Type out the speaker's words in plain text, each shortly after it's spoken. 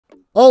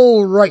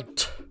All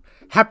right.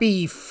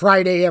 Happy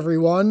Friday,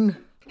 everyone.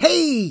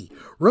 Hey,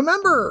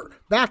 remember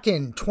back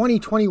in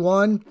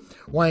 2021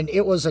 when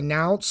it was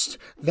announced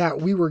that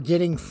we were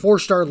getting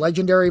 4-star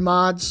legendary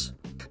mods?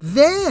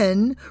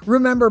 Then,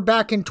 remember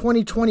back in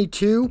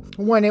 2022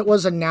 when it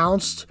was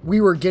announced we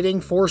were getting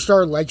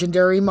 4-star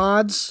legendary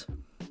mods?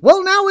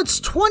 Well, now it's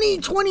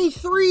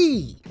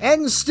 2023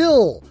 and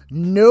still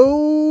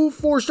no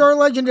 4-star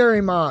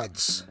legendary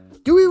mods.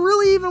 Do we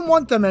really even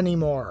want them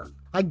anymore?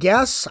 I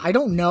guess, I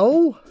don't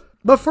know.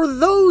 But for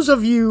those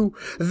of you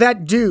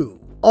that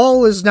do,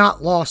 all is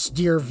not lost,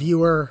 dear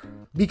viewer,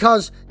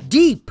 because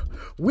deep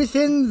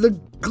within the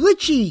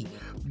glitchy,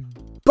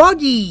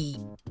 buggy,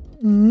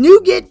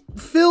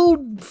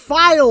 nougat-filled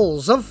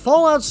files of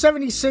Fallout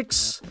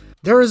 76,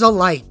 there is a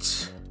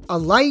light. A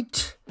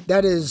light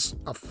that is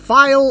a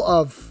file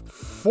of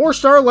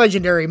 4-star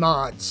legendary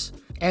mods.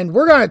 And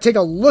we're going to take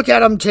a look at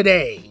them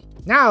today.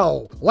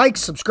 Now, like,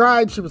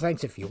 subscribe, super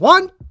thanks if you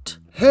want.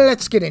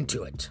 Let's get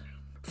into it.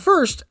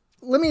 First,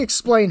 let me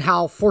explain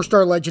how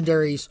 4-star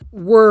legendaries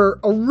were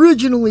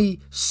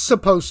originally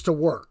supposed to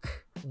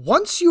work.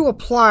 Once you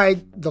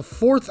apply the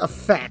fourth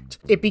effect,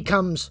 it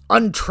becomes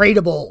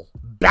untradeable,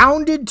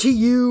 bounded to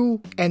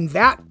you, and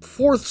that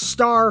 4th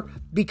star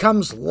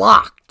becomes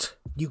locked.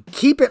 You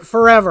keep it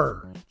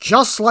forever,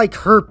 just like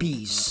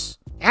herpes.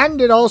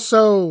 And it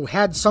also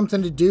had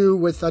something to do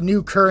with a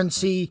new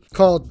currency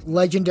called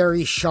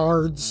legendary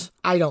shards.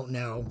 I don't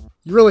know.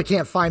 You really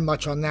can't find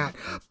much on that.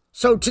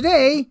 So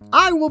today,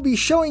 I will be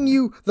showing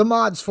you the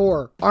mods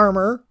for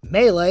armor,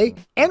 melee,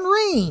 and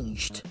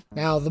ranged.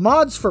 Now, the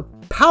mods for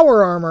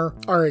power armor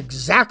are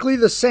exactly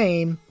the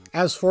same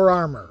as for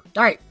armor.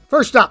 All right,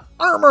 first up,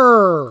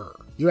 armor.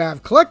 You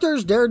have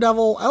collectors,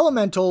 daredevil,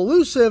 elemental,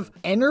 elusive,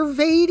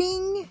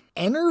 enervating.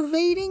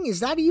 Enervating? Is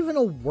that even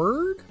a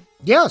word?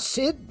 Yes,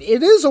 it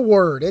is a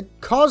word.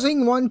 It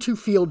causing one to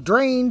feel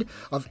drained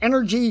of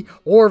energy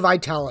or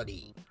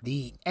vitality.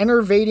 The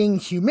enervating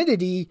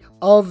humidity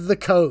of the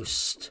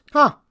coast.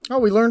 Huh. Oh,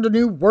 we learned a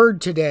new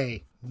word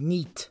today.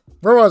 Neat.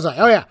 Where was I?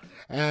 Oh,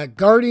 yeah.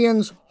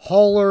 Guardians,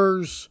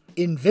 haulers,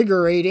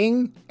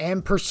 invigorating,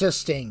 and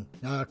persisting.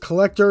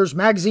 Collectors,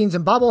 magazines,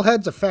 and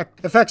bobbleheads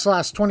effects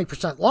last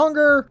 20%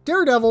 longer.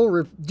 Daredevil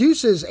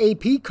reduces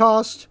AP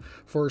cost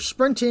for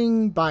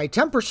sprinting by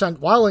 10%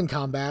 while in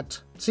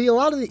combat. See,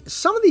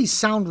 some of these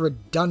sound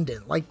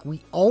redundant, like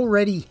we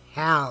already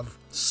have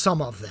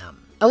some of them.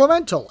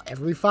 Elemental,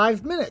 every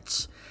 5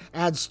 minutes,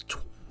 adds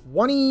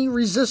 20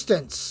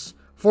 resistance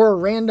for a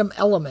random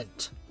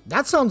element.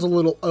 That sounds a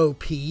little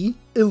OP.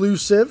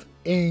 Elusive,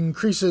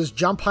 increases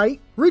jump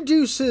height,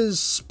 reduces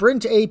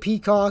sprint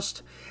AP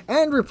cost,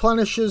 and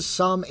replenishes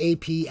some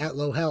AP at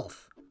low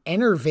health.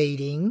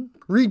 Enervating,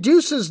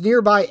 reduces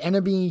nearby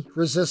enemy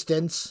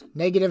resistance,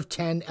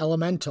 -10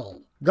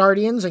 elemental.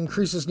 Guardians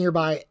increases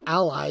nearby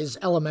allies'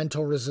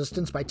 elemental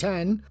resistance by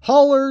 10.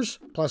 Haulers,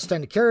 +10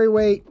 to carry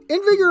weight.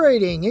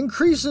 Invigorating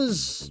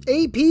increases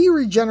AP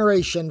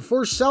regeneration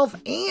for self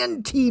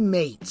and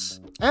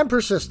teammates. And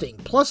persisting,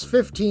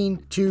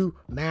 +15 to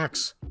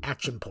max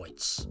action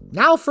points.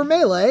 Now for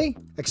melee,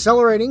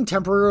 accelerating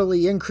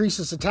temporarily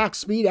increases attack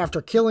speed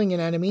after killing an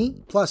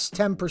enemy,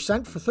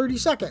 +10% for 30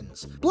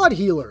 seconds. Blood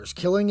healers,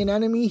 killing an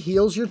enemy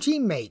heals your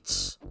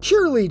teammates.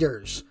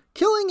 Cheerleaders,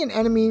 killing an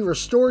enemy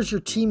restores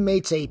your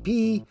teammates'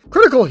 AP.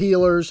 Critical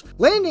healers,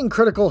 landing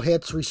critical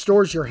hits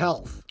restores your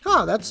health.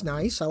 Huh, that's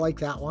nice. I like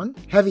that one.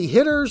 Heavy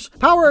hitters,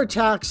 power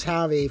attacks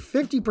have a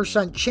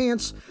 50%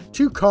 chance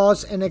to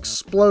cause an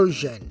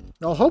explosion.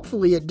 Now,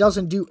 hopefully it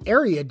doesn't do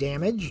area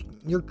damage.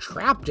 You're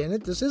trapped in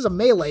it. This is a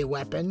melee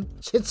weapon.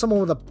 Just hit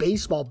someone with a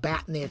baseball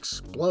bat and they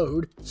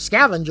explode.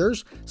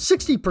 Scavengers,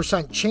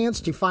 60%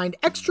 chance to find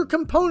extra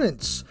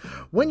components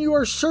when you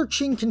are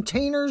searching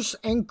containers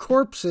and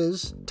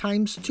corpses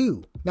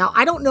 ×2. Now,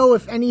 I don't know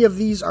if any of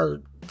these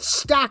are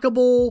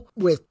stackable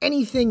with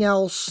anything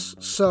else,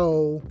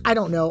 so I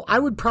don't know. I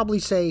would probably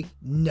say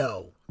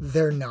no,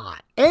 they're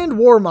not. And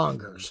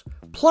warmongers,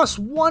 plus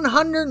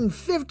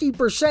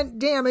 150%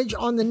 damage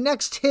on the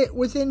next hit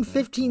within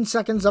 15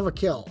 seconds of a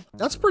kill.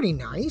 That's pretty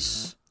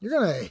nice. You're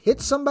gonna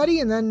hit somebody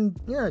and then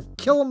you're gonna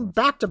kill them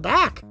back to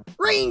back.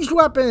 Ranged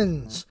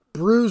weapons.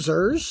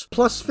 Bruisers,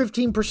 plus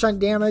 15%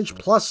 damage,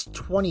 plus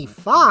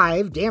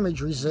 25 damage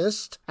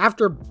resist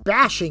after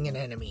bashing an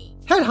enemy.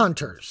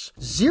 Headhunters,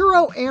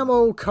 0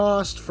 ammo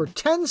cost for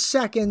 10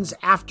 seconds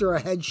after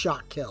a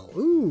headshot kill.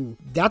 Ooh,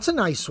 that's a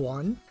nice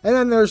one. And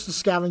then there's the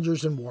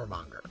Scavengers and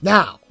Warmonger.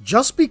 Now,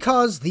 just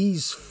because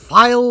these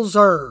files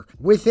are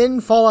within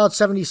Fallout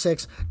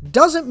 76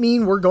 doesn't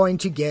mean we're going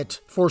to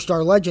get 4-star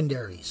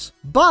legendaries.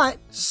 But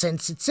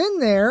since it's in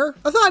there,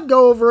 I thought I'd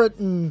go over it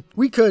and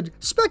we could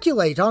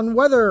speculate on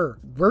whether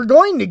we're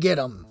going to get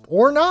them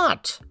or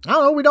not. I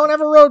don't know, we don't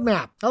have a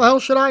roadmap. How the hell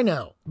should I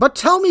know? But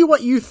tell me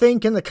what you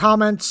think in the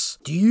comments.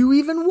 Do you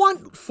even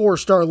want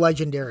 4-star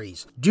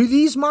legendaries? Do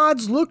these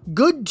mods look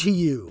good to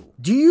you?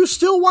 Do you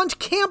still want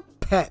camp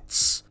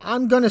pets?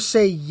 I'm gonna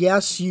say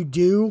yes, you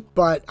do,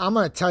 but I'm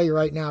gonna tell you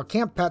right now,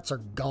 camp pets are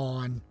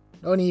gone.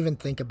 Don't even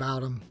think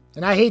about them.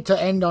 And I hate to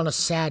end on a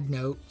sad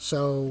note,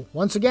 so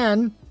once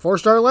again,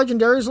 4-star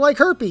legendaries like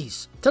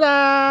herpes.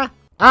 Ta-da!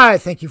 I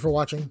thank you for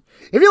watching.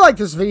 If you like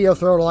this video,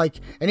 throw it a like.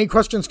 Any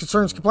questions,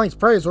 concerns, complaints,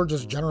 praise, or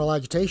just general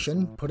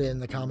agitation, put it in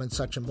the comments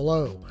section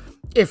below.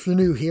 If you're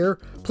new here,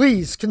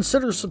 please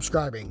consider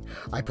subscribing.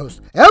 I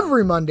post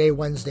every Monday,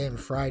 Wednesday, and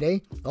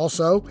Friday.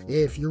 Also,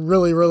 if you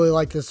really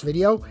like this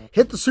video,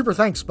 hit the super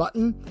thanks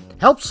button.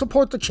 Help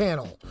support the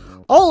channel.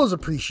 All is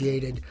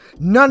appreciated.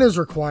 None is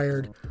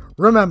required.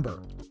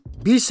 Remember,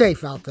 be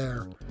safe out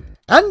there.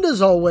 And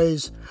as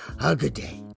always, a good day.